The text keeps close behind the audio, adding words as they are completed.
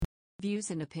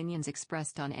Views and opinions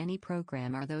expressed on any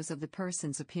program are those of the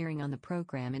persons appearing on the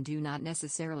program and do not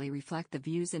necessarily reflect the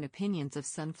views and opinions of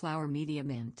Sunflower Media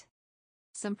Mint.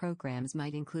 Some programs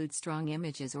might include strong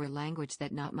images or language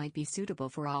that might be suitable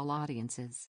for all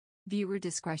audiences. Viewer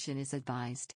discretion is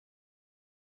advised.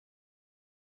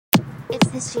 It's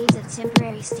the shades of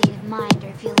temporary state of mind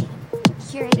or feeling.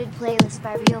 Curated playlist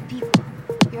by real people.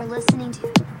 You're listening to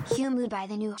Huemood by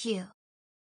the new Hue.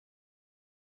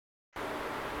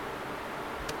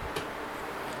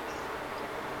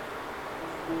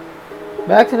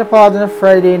 Back to the pod on a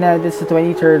Friday night. It's the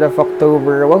 23rd of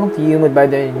October. Welcome to Huemood by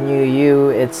the new you.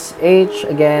 It's H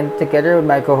again, together with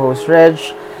my co-host Reg.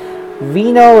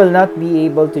 Vino will not be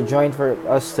able to join for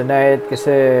us tonight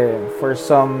kasi for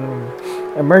some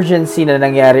emergency na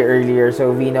nangyari earlier.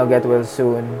 So Vino, get well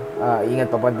soon. Ingat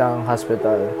papuntang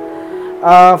hospital.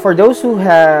 For those who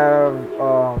have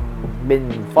been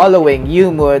following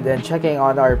Huemood and checking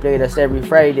on our playlist every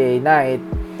Friday night,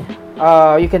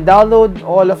 you can download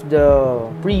all of the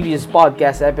previous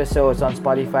podcast episodes on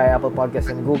Spotify, Apple Podcasts,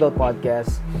 and Google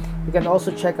Podcasts. You can also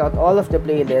check out all of the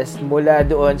playlists mula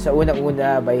doon sa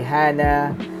unang-una by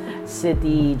Hannah,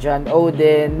 City, John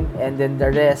Odin, and then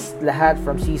the rest, lahat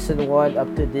from season 1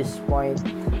 up to this point.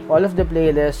 All of the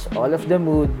playlists, all of the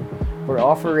mood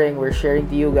we're sharing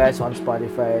to you guys on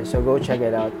Spotify. So go check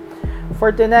it out. For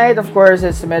tonight, of course,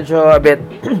 it's medyo a bit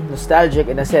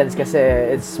nostalgic in a sense kasi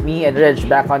it's me and Reg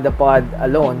back on the pod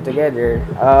alone together.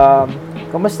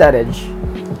 Kumusta, Reg?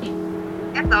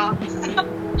 Eto.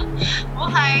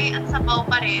 Buhay, ang sabaw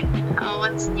pa rin.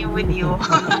 What's new with you?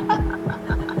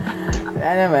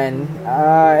 Naman,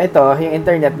 ito, yung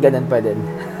internet ganun pa din.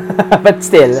 But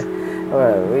still,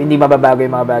 hindi mababago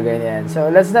yung mga bagay na yan. So,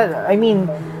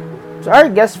 so our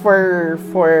guest for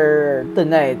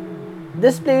tonight,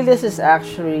 this playlist is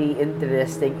actually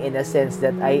interesting in a sense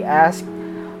that I asked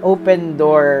Open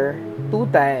Door 2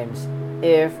 times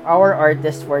if our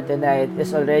artist for tonight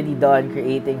is already done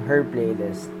creating her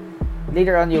playlist.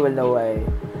 Later on, you will know why.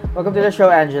 Welcome to the show,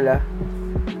 Angela.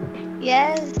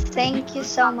 Yes, thank you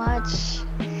so much.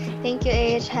 Thank you,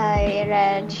 H. Hi,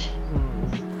 Reg.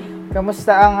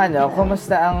 Kamusta ang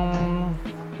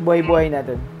buhay-buhay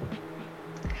natin?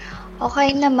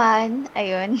 Okay naman,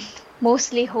 ayun.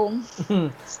 Mostly home.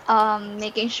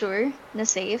 Making sure na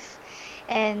safe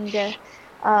and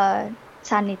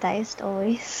sanitized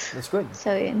always. That's good.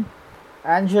 So, yun.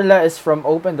 Angela is from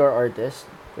Open Door Artist.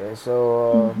 Okay,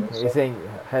 so I think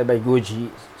head by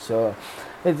Gucci. So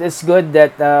it's good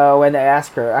that when I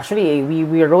asked her, actually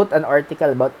we wrote an article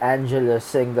about Angela's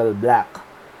single Black.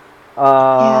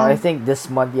 I think this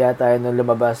month yata nung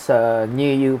lumabas sa New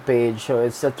You page. So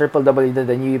it's a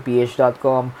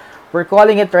www.newuph.com. We're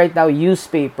calling it right now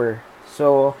newspaper.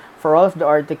 So for all of the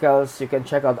articles, you can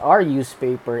check out our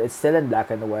newspaper. It's still in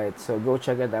black and white. So go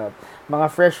check it out.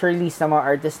 Mga fresh release na mga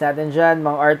artists natin dyan.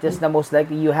 Mga artists na most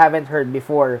likely you haven't heard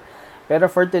before. Pero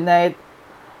for tonight,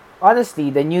 honestly,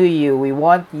 the new you, we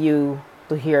want you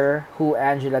to hear who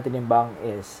Angela Tinimbang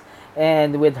is.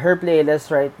 And with her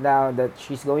playlist right now that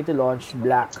she's going to launch,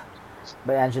 Black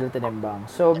by Angela Tinimbang.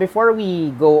 So before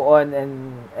we go on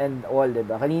and all,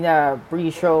 diba? Kanina,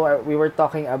 pre-show, we were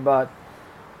talking about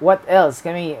what else?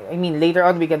 Later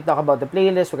on we can talk about the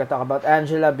playlist, we can talk about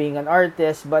Angela being an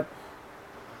artist, but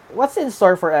what's in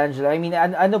store for Angela?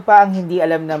 Ano pa ang hindi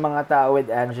alam ng mga tao with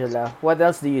Angela? What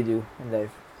else do you do in life?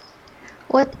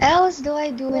 What else do I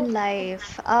do in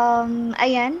life?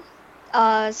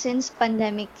 Since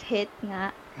pandemic hit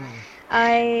nga,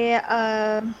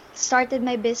 I started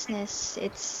my business.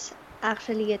 It's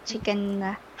actually a chicken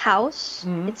house.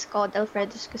 It's called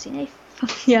Alfredo's Cucina.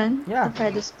 Yan, Yeah.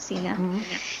 Alfredo's Cucina.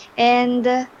 And,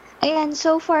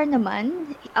 so far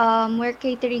naman, we're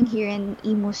catering here in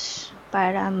Imus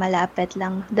para malapit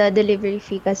lang. The delivery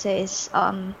fee kasi is,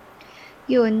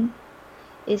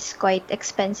 is quite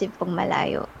expensive pag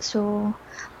malayo. So,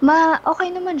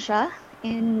 okay naman siya.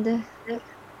 And,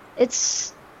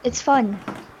 it's fun.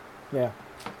 Yeah.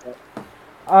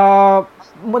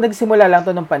 Nagsimula lang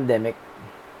to ng pandemic.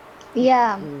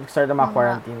 Yeah. Start na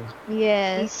quarantine.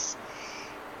 Yes.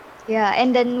 Yeah,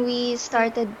 and then we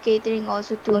started catering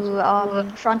also to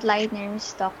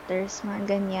frontliners, doctors, mga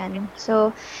ganyan.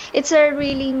 So, it's a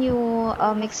really new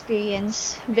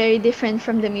experience, very different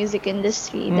from the music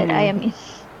industry that I am in.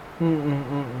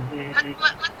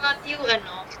 What got you,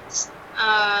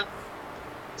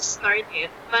 started?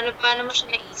 Paano mo siya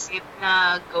naisip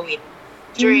na gawin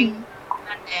during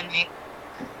pandemic?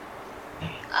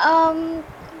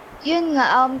 Yun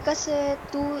nga, kasi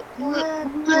mga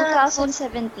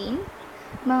 2017,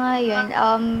 mga yun,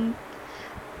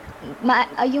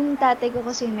 yung tatay ko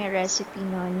kasi may recipe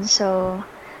nun. So,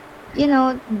 you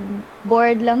know,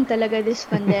 bored lang talaga this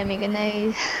pandemic, and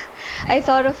I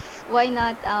thought of why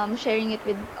not sharing it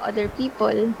with other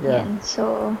people. Yeah. Yan.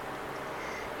 So,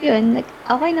 yun,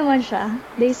 okay naman siya.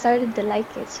 They started to like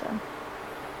it, so.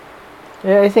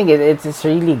 Yeah, I think it's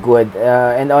really good.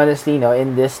 And honestly, no,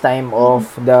 in this time of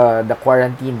the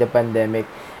quarantine, the pandemic,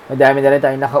 madami na rin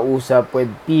tayong nakausap with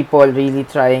people really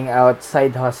trying out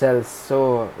side hustles.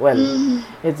 So, well,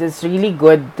 it's really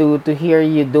good to hear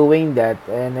you doing that.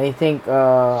 And I think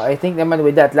naman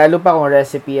with that, lalo pa kung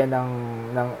recipe yan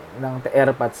ng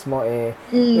airpods mo,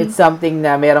 it's something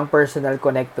na merong personal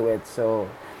connect to it. So,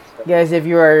 guys, if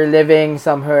you are living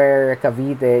somewhere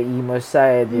Cavite, Imus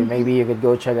side, maybe you could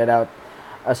go check it out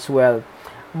as well.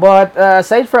 But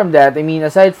aside from that, I mean,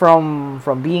 aside from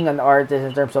being an artist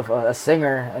in terms of a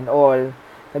singer and all,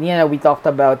 kanina we talked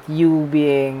about you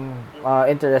being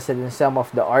interested in some of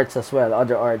the arts as well,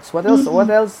 other arts. What else? What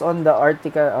else on the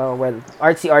artsy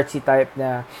type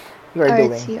na you are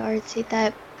doing? Artsy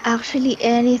type. Actually,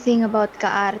 anything about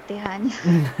kaartehan.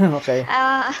 Okay.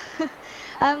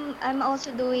 I'm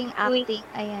also doing acting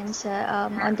ayan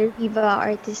sa under Viva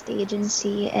Artist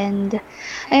Agency, and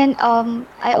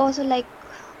I also like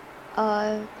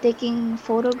taking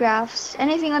photographs,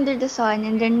 anything under the sun,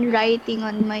 and then writing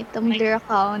on my Tumblr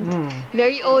account.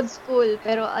 Very old school,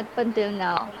 pero up until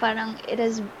now, parang it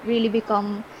has really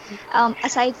become,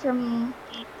 aside from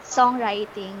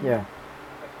songwriting, Yeah.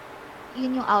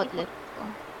 yun yung outlet ko.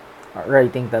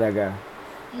 Writing talaga.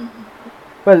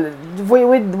 Well,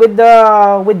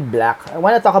 with Black, I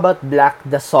want to talk about Black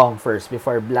the song first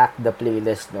before Black the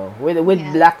playlist. No, with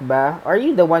Yeah. Black ba, are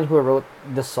you the one who wrote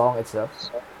the song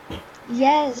itself?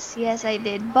 Yes, I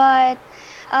did. But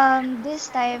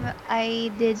this time I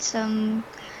did some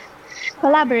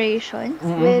collaboration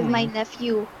with my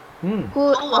nephew. Who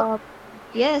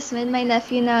yes, with my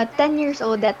nephew na 10 years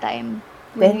old that time.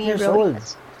 10 years old.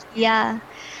 it. Yeah.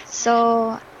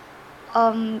 So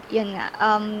yun nga.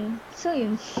 So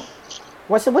yun.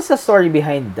 What's the story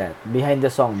behind that? Behind the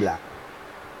song Black?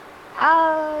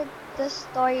 The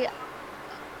story,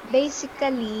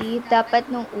 basically, dapat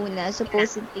nung una,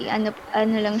 supposedly, ano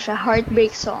lang siya,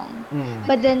 heartbreak song.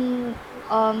 But then,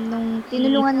 nung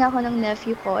tinulungan na ako ng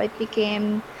nephew ko, it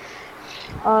became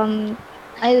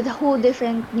a whole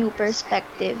different new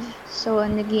perspective. So,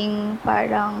 naging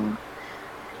parang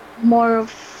more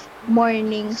of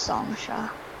morning song siya.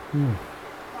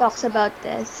 Talks about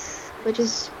this, which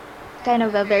is kind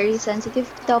of a very sensitive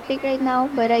topic right now,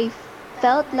 but I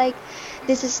felt like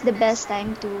this is the best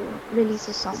time to release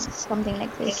a song, something like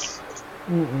this.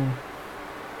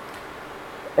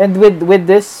 And with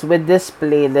this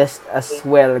playlist as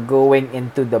well, going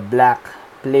into the Black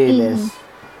playlist,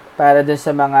 para dun sa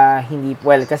mga hindi,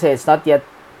 well, kasi it's not yet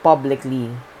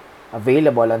publicly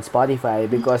available on Spotify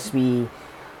because we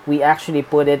actually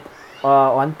put it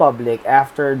on public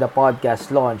after the podcast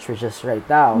launch, which is right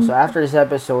now. So after this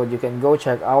episode, you can go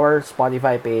check our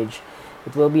Spotify page.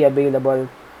 It will be available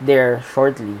there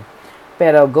shortly.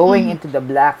 Pero going into the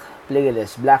Black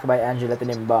playlist, Black by Angela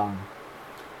Tinimbang.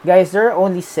 Guys, there are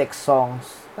only 6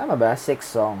 songs. Tama ba? 6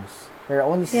 songs. There are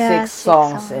only 6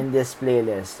 songs in this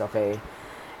playlist, okay?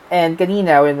 And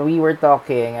kanina, when we were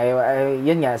talking,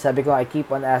 yun nga, sabi ko, I keep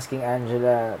on asking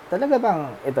Angela, talaga bang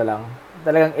ito lang?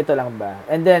 Talagang ito lang ba?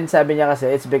 And then, sabi niya kasi,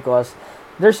 it's because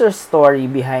there's a story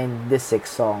behind these 6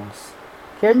 songs.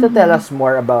 Care to tell us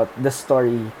more about the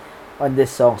story on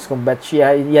these songs? Kung ba't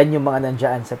yan yung mga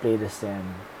nandyan sa playlist na yan?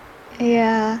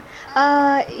 Yeah.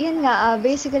 Yun nga,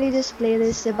 basically this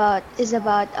playlist is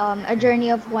about a journey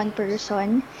of one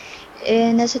person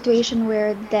in a situation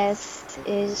where death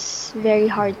is very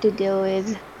hard to deal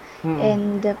with,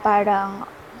 and parang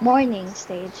mourning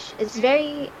stage. It's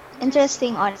very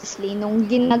interesting, honestly, nung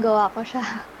ginagawa ko siya,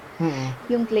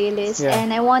 yung playlist. Yeah.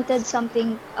 And I wanted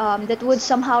something that would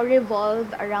somehow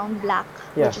revolve around Black,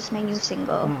 which is my new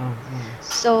single.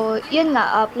 So, yun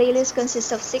nga, playlist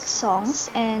consists of 6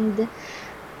 songs, and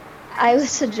I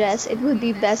would suggest it would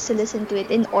be best to listen to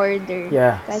it in order.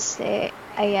 Yeah. Kasi,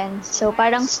 ayan, so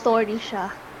parang story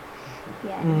siya.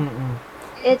 Yan.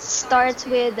 It starts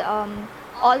with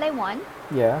All I Want,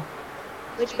 Yeah.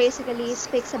 which basically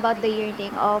speaks about the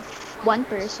yearning of one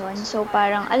person. So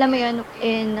parang, alam mo yun,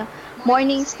 in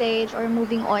morning stage or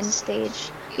moving on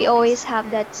stage, we always have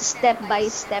that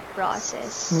step-by-step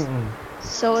process.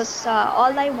 So sa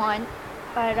All I Want,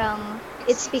 parang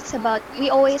it speaks about,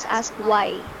 we always ask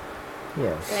why.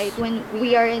 Yes. Right? When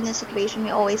we are in a situation,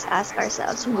 we always ask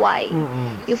ourselves why.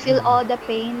 You feel all the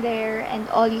pain there, and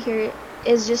all you hear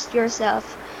is just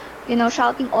yourself,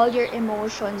 shouting all your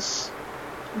emotions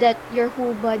that your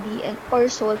whole body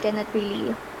or soul cannot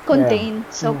really contain.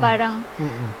 So parang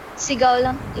ikaw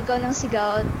lang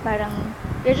sigaw, parang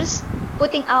you're just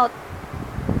putting out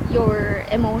your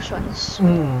emotions.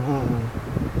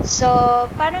 So,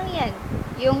 parang yan.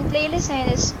 Yung playlist na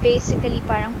yun is basically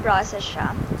parang process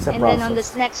siya. It's a And then on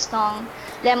process. this next song,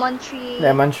 Lemon Tree,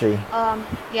 Lemon Tree.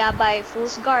 yeah, by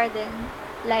Fool's Garden,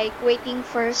 like waiting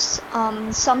for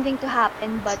something to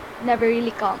happen but never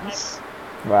really comes.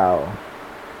 Wow.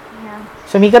 Yeah.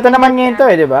 Sumikat na naman ngayon to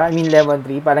di ba? I mean, Lemon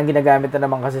Tree, parang ginagamit na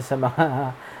naman kasi sa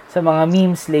mga sa mga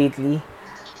memes lately.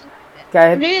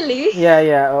 Kahit Really?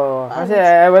 yeah, oo. Kasi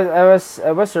I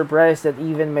was surprised that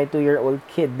even my 2-year-old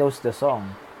kid knows the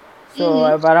song. So,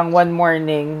 parang one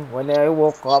morning when I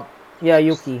woke up, yeah,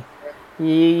 Yuki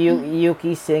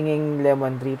singing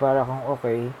Lemon Tree, para kung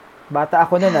okay. Bata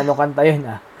ako noon, ano kanta yun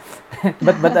ah.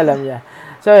 Ba't alam niya?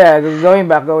 So yeah,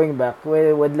 going back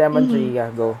with Lemon Tree,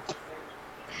 yeah, go.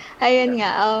 Ayun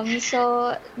nga.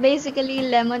 So basically,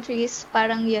 Lemon Tree is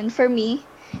parang yun for me.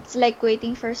 It's like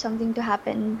waiting for something to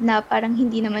happen na parang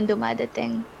hindi naman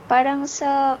dumadating. Parang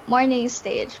sa morning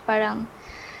stage, parang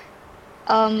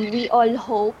we all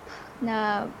hope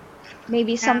na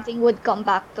maybe something would come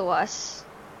back to us.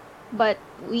 But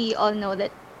we all know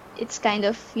that it's kind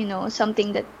of,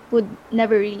 something that would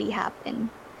never really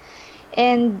happen.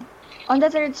 And on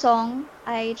the third song,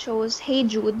 I chose Hey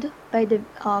Jude by the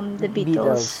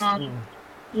Beatles.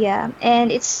 Yeah,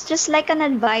 and it's just like an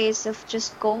advice of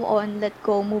just go on, let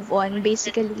go, move on.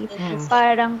 Basically,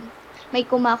 parang may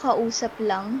kumakausap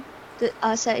lang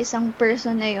sa isang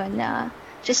person na yun na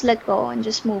just let go and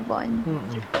just move on.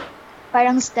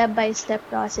 Parang step-by-step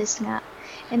process nga.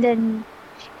 And then,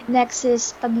 next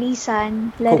is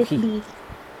Paglisan, Let It Be.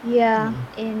 Yeah,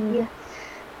 and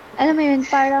alam mo yun,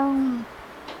 parang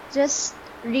just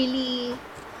really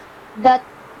that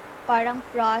parang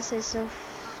process of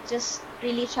just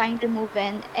really trying to move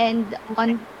in, and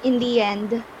in the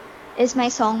end is my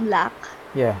song Black.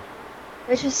 Yeah.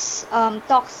 Which is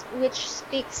which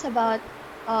speaks about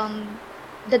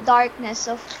the darkness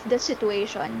of the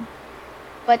situation,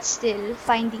 but still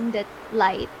finding that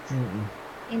light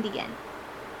in the end.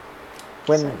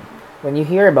 When you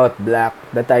hear about Black,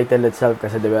 the title itself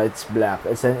kasi diba, it's Black.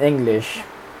 It's in English,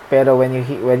 pero when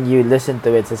you listen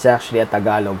to it, it's actually a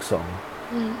Tagalog song.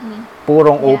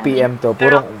 Purong OPM to,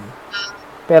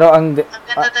 pero ang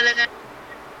ganda talaga.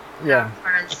 Yeah.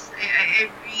 First, I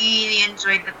really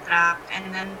enjoyed the track, and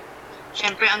then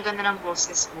syempre ang ganda ng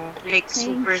boses mo. Like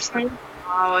super.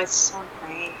 Wow, it's so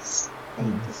nice.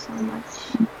 Thank you so much.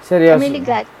 Seriously. I'm really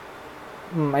glad.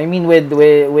 I mean, with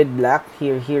Black,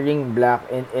 hearing Black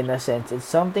in a sense, it's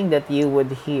something that you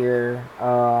would hear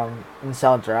in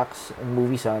soundtracks, in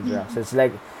movie soundtracks. It's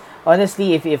like,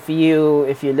 honestly, if you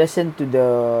listen to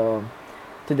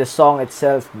the song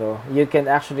itself, no, you can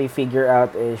actually figure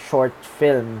out a short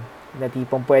film na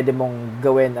tipong pwede mong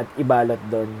gawin at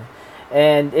ibalot doon.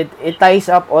 And it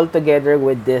ties up all together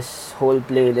with this whole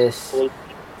playlist.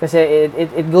 Kasi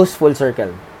it goes full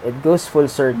circle. It goes full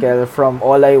circle from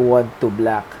All I Want to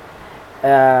Black.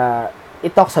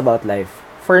 It talks about life.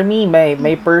 For me, my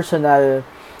personal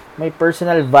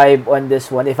vibe on this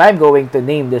one, if I'm going to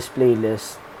name this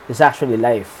playlist, is actually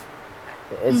life.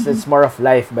 It's more of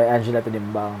Life by Angela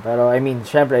Tinimbang. Pero I mean,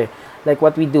 syempre, like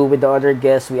what we do with the other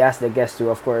guests, we ask the guests to,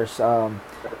 of course,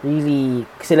 really,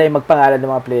 sila yung magpangalan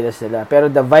ng mga playlist nila. Pero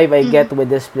the vibe I get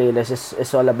with this playlist is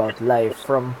all about life.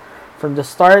 From the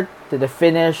start to the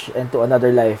finish and to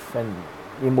another life, and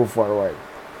we move forward.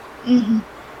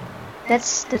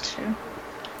 That's true.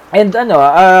 And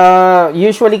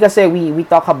usually kasi we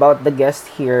talk about the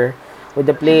guest here with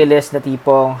the playlist na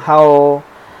tipong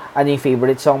ano yung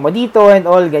favorite song mo dito and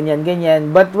all, ganyan.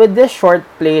 But with this short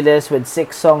playlist with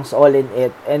 6 songs all in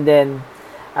it, and then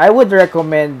I would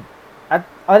recommend, at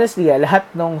honestly,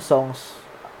 lahat ng songs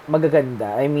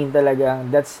magaganda. I mean, talagang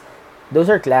those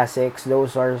are classics.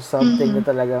 Those are something na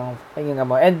talagang pahinga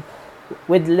mo. And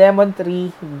with Lemon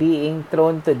Tree being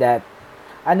thrown to that,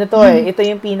 ito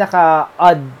yung pinaka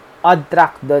odd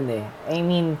track doon eh. I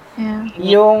mean,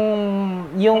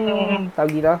 yung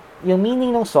tawag dito, yung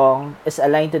meaning ng song is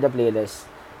aligned to the playlist.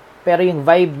 Pero yung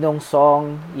vibe ng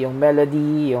song, yung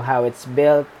melody, yung how it's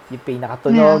built, yung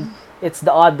pinakatunog, it's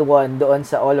the odd one doon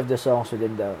sa all of the songs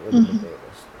within the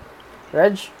playlist.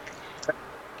 Reg?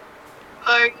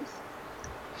 Or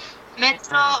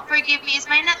Metro, forgive me, is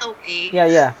mine not okay?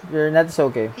 Yeah, your net is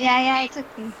okay. Yeah, it's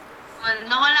okay.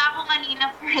 Nawala ako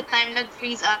kanina for a time,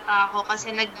 nag-freeze ata ako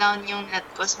kasi nag-down yung net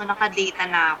ko, so naka-data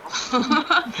na ako.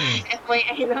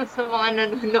 FYI lang sa mga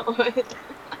nanonood.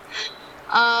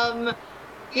 I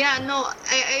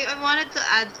wanted to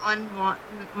add on more,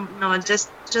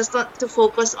 just to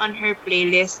focus on her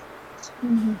playlist.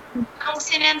 Nung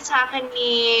sinend sa akin ni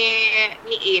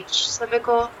H, sabi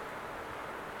ko,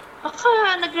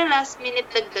 baka nagla-last minute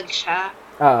dagdag siya.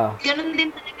 Ganun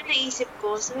din talaga naisip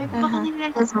ko. Sabi ko, baka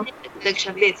nagla-last minute dagdag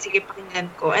siya. Sige, pakinggan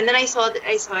ko. And then I saw it.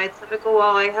 Sabi ko,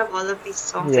 wow, I have all of these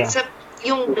songs. Yeah. Except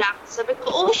yung Black. Sabi ko,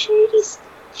 oh, she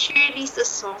released a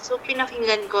song. So,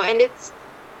 pinakinggan ko. And it's,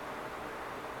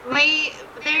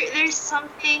 there's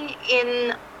something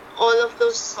in all of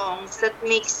those songs that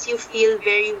makes you feel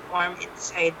very warm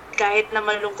inside. Kahit na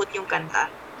malungkot yung kanta.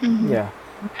 Yeah.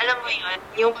 Alam mo yun?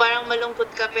 Yung parang malungkot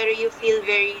ka pero you feel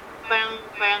very, parang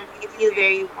you feel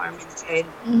very warm inside.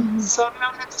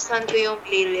 Sobrang nagustuhan ko yung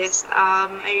playlist.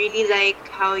 I really like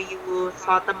how you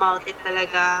thought about it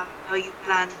talaga, how you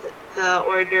planned the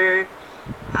order,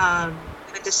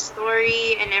 with the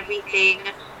story and everything.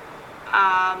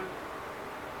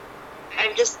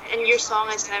 And your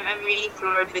song is, I'm really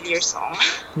floored with your song.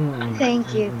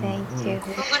 Thank you.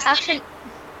 Actually,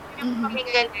 yung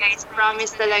pakinggan guys,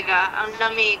 promise talaga, ang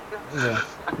lamig. Yeah.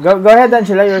 Go ahead,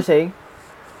 Angela, you're saying?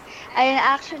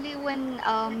 Actually, when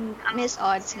Miss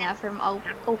Odds nga from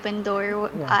Open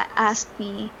Door asked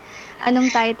me,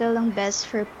 anong title ang best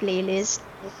for playlist?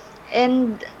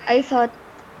 And I thought,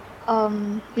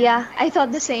 I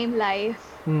thought the same life.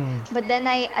 But then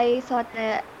I thought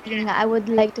that I would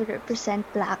like to represent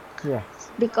Black. Yeah.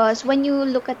 Because when you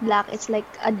look at Black, it's like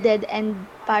a dead end,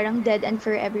 parang dead end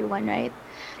for everyone, right?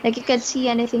 Like you can't see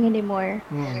anything anymore.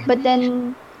 But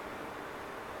then,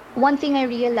 one thing I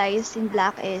realized in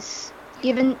Black is,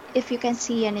 even if you can't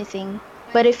see anything,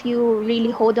 but if you really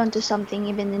hold on to something,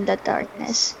 even in the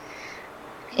darkness,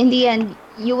 in the end,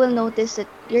 you will notice that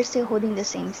you're still holding the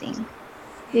same thing.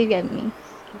 You get me?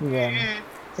 Yeah.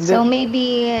 So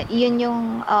maybe yun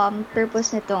yung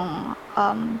purpose nitong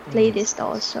playlist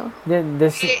also. In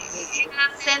that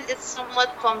sense, it's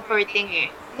somewhat comforting eh.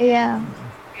 Yeah.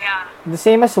 Yeah. The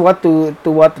same as what to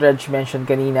what Reg mentioned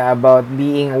kanina about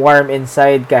being warm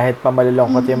inside kahit pa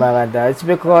malulungkot yung mga kanta. It's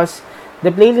because the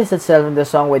playlist itself and the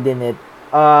song within it,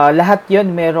 lahat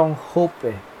yun merong hope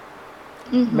eh.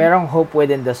 Merong hope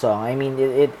within the song. I mean,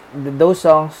 those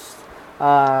songs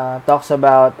talks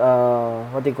about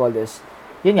what do you call this?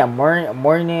 Yun nga,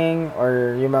 mourning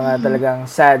or yung mga talagang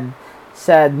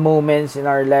sad moments in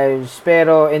our lives.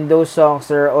 Pero in those songs,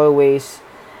 there are always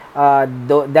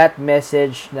that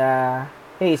message na,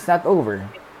 hey, it's not over.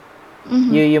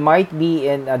 You might be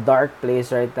in a dark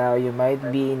place right now. You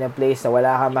might be in a place na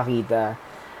wala kang makita.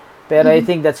 Pero I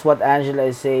think that's what Angela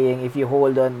is saying, if you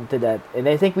hold on to that. And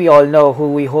I think we all know who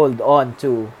we hold on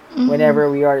to whenever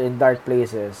we are in dark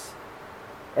places.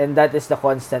 And that is the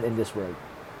constant in this world.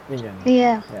 Yun.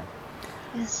 Yeah.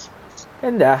 Yes.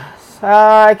 And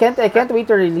I can't wait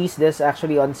to release this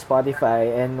actually on Spotify,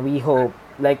 and we hope,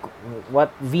 like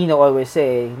what Vino always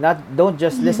say, don't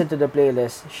just listen to the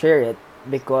playlist, share it,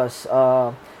 because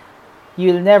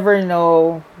you'll never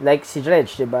know, like si Reg,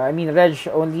 diba? I mean, Reg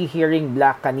only hearing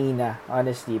Black kanina,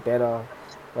 honestly, pero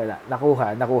wala,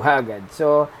 nakuha agad.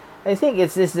 So I think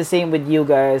it's the same with you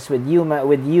guys, with you,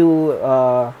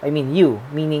 I mean you,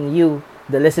 meaning you,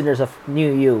 the listeners of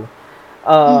New You.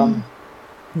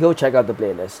 Go check out the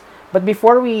playlist. But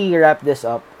before we wrap this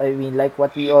up, I mean, like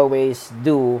what we always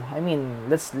do, I mean,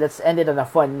 let's end it on a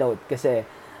fun note, kasi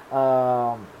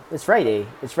it's Friday,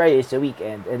 it's the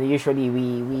weekend, and usually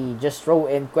we just throw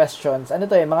in questions. Ano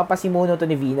to mga pasimuno to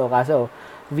ni Vino, kaso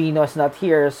Vino's not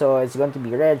here, so it's going to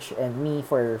be Reg and me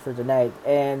for tonight.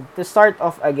 And to start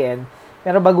off again,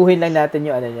 pero baguhin lang natin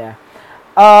yung ano niya.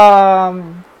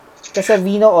 Kasi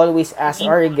Vino always asks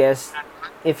our guests,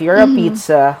 if you're a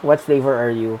pizza, what flavor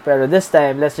are you? Pero this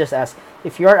time, let's just ask,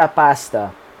 if you're a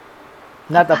pasta,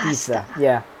 not a pizza,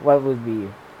 yeah, what would be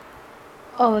you?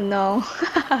 Oh no.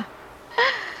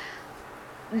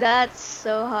 That's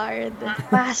so hard.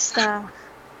 Pasta.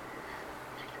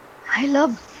 I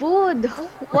love food.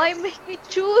 Why make me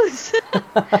choose?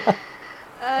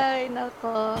 Ay,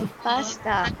 nako.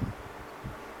 Pasta.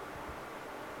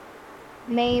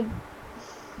 Maybe.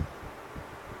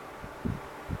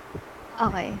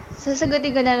 Okay.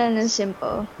 Sasagutin ko na lang ng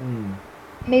simple.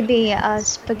 Maybe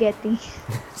spaghetti.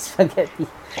 Spaghetti.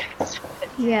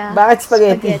 Yeah. Bakit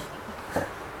spaghetti?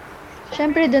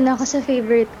 Siyempre, doon ako sa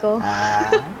favorite ko.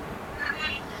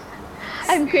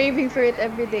 I'm craving for it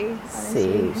every day,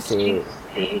 honestly. Safe.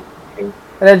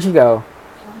 Reg, ikaw?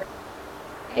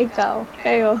 Ikaw.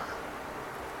 Kayo.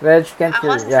 Reg, can't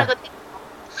hear. Ako Yeah. sasagutin ko.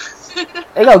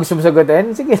 Ikaw, gusto mo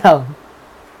sagutin? Sige lang.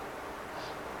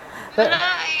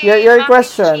 Your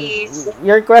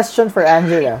question for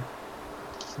Angela.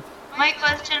 My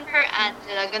question for Angela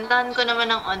Angela, gandahan ko naman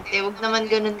ng onte. Huwag naman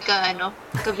ganun ka,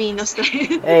 ka-Vino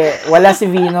style. Wala si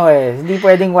Vino eh. Hindi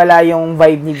pwedeng wala yung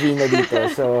vibe ni Vino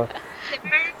dito. So,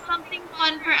 Pero something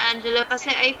fun for Angela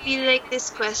kasi I feel like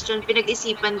this question,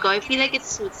 pinag-isipan ko, I feel like it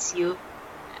suits you.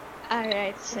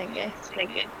 Alright, sige.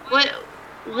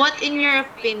 What in your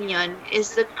opinion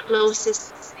is the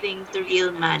closest thing to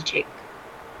real magic?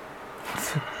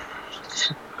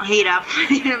 Mahirap.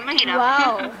 Mahirap.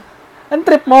 Wow. ang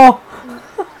trip mo!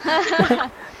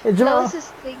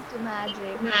 Closest thing to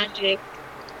magic.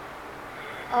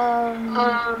 Ang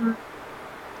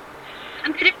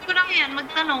trip ko lang yan,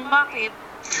 magtanong, bakit?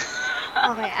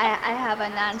 Okay, I have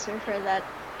an answer for that.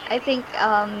 I think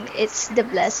it's the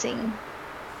blessing.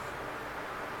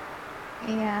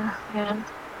 Yeah.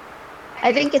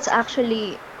 I think it's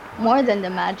actually more than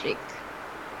the magic.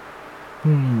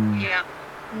 Yeah.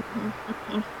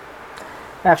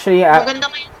 Actually,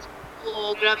 Maganda kayo.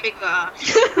 Oo, grabe ka.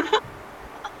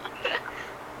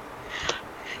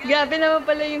 Grabe naman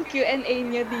pala yung Q&A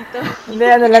niya dito. hindi,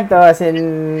 ano lang to,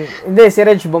 hindi, si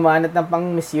Reg bumanat ng pang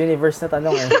Miss Universe na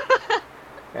tanong eh.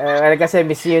 Well, kasi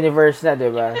Miss Universe na,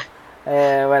 di ba?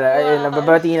 Wala, ayun,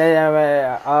 nababati na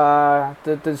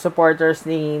to supporters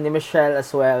ni Michelle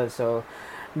as well. So,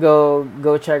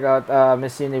 go check out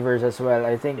Miss Universe as well.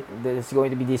 I think it's going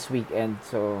to be this weekend,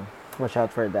 so watch out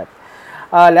for that.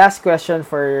 Last question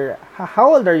for,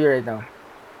 how old are you right now?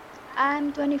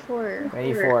 I'm 24.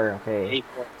 24, okay.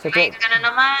 So, Right ka na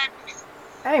naman.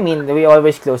 I mean, we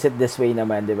always close it this way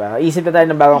naman, di ba? Isip na tayo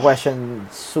ng bagong question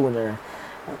sooner.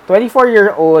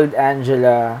 24-year-old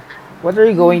Angela, what are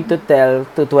you going to tell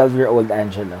to 12-year-old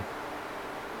Angela?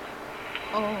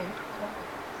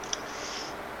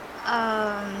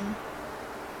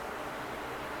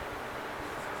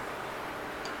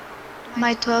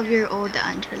 My 12-year-old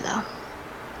Angela.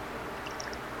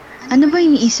 Ano ba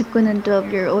iniisip ko ng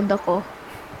 12-year-old ako?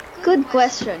 Good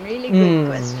question. Really good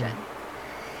question.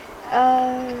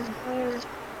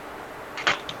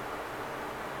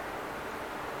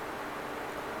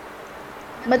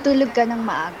 Matulog ka ng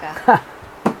maaga.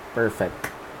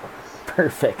 Perfect.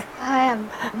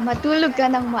 Matulog ka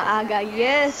ng maaga.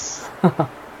 Yes!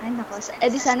 Ay, nako.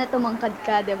 Di sana tumangkad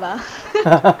ka, diba?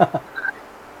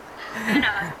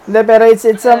 Pero it's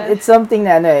something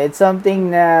na it's something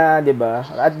na, 'di ba?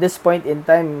 At this point in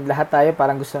time, lahat tayo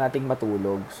parang gusto nating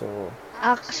matulog. So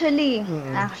Actually.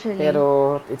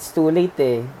 Pero it's too late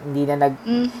eh. Hindi na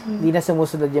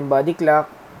sumusunod yung body clock.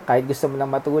 Kahit gusto mo lang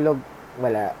matulog,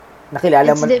 wala.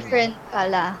 Nakilala mo. It's different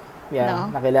pala. Yeah,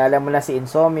 no? Nakilala mo na si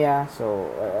insomnia.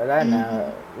 So wala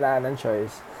nang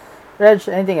choice. Reg,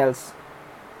 anything else?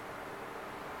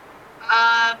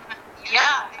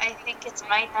 Yeah, I think it's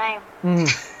my time.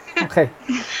 Okay.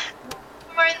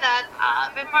 Before that,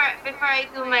 before I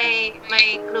do my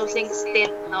closing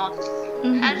stint,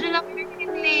 Angela,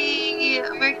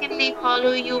 where can they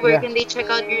follow you? Where can they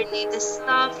check out your latest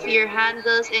stuff, your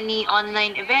handles, any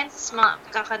online events,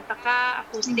 kakanta ka,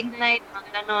 acoustic night,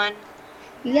 mga ganon?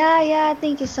 Yeah,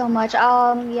 thank you so much.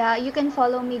 You can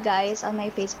follow me, guys, on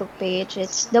my Facebook page.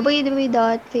 It's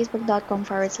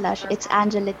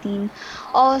www.facebook.com/itsAngelaTeen.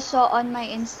 Also on my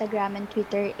Instagram and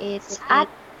Twitter, it's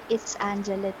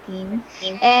 @itsAngelaTeen.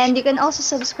 And you can also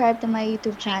subscribe to my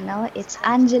YouTube channel. It's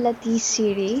Angela T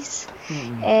Series.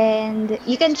 And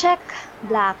you can check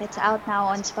Black. It's out now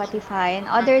on Spotify and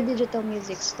other digital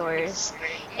music stores.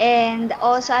 And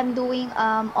also I'm doing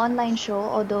online show,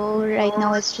 although right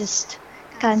now it's just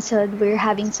canceled. We're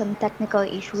having some technical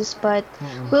issues, but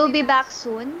we'll be back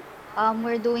soon.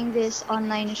 We're doing this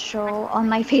online show on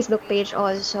my Facebook page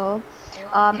also,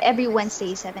 every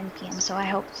Wednesday 7 p.m. So I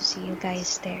hope to see you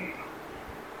guys there.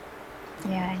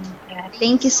 Yeah.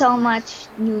 Thank you so much,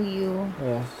 New You.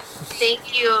 Yeah.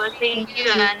 Thank you,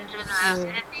 Angela, and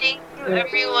thank you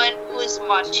everyone who's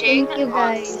watching. Thank you,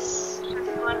 guys.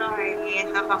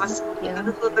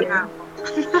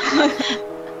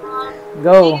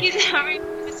 Go. Thank you to everyone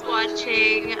who's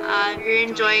watching. If you're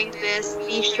enjoying this,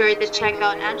 be sure to check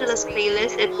out Angela's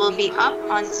playlist. It will be up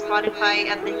on Spotify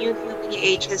at the new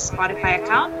QPH's Spotify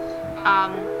account.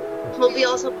 We'll be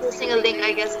also posting a link,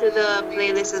 I guess, to the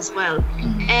playlist as well.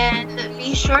 And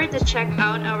be sure to check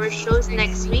out our shows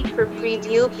next week for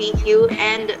Preview, PQ,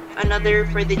 and another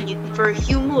for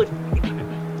Huemood.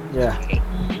 Yeah. Okay.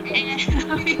 And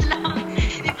wait lang.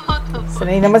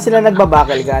 Sanay naman sila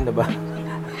nagbabakal ka, ano ba?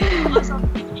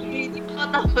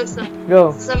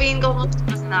 Go. Sabihin ko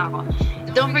tapos na ako.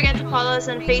 Don't forget to follow us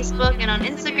on Facebook and on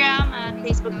Instagram at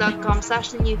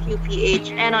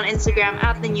facebook.com/thenewqph and on Instagram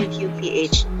at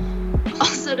thenewqph.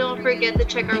 Also, don't forget to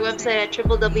check our website at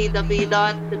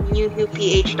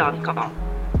www.thenewqph.com.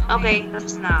 Okay,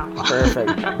 tapos na ako.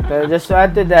 Perfect. So just to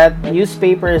add to that,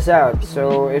 newspaper is out.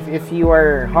 So if you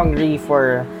are hungry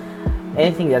for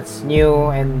anything that's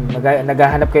new and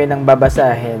naghahanap kayo ng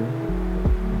babasahin,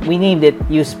 we named it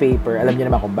newspaper. Alam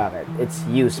niyo naman kung bakit. It's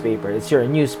newspaper. It's your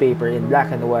newspaper in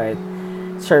black and white,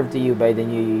 served to you by the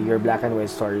new your black and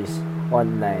white stories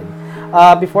online.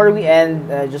 Before we end,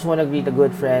 just want to greet a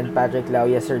good friend, Patrick Lau,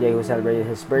 yesterday, who celebrated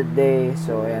his birthday.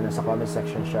 So, ayan, nasa comment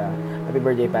section siya. Happy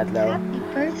birthday, Pat Lau. Happy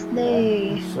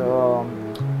birthday! So,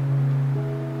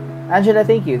 Angela,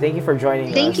 thank you. Thank you for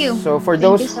joining us. Thank you. So, for Thank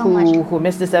those you so much. who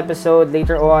missed this episode,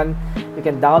 later on, you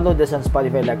can download this on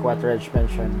Spotify like what Reg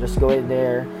mentioned. Just go in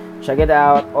there, check it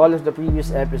out. All of the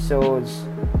previous episodes,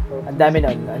 ang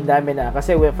dami na.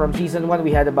 Kasi from season 1,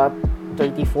 we had about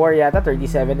 34 yata,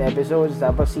 37 episodes.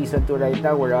 Tapos season 2 right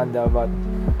now, we're on the about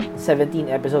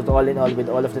 17 episodes all in all with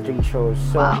all of the 3 shows.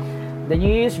 So, Wow. the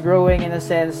new is growing in a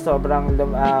sense. Sobrang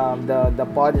the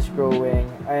pod is growing,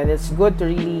 and it's good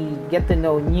to really get to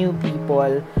know new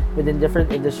people within different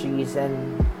industries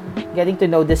and getting to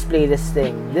know this playlist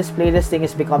thing. This playlist thing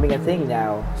is becoming a thing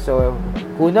now. So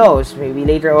who knows? Maybe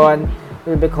later on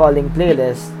we'll be calling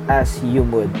playlist as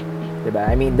Huemood. Diba?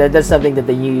 I mean that's something that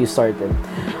the new started.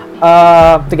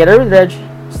 Together with Reg,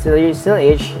 still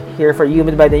H, here for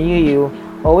Huemood by the New You.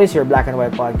 Always your black and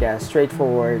white podcast,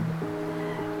 straightforward.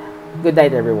 Good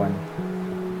night, everyone.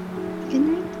 Good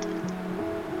night.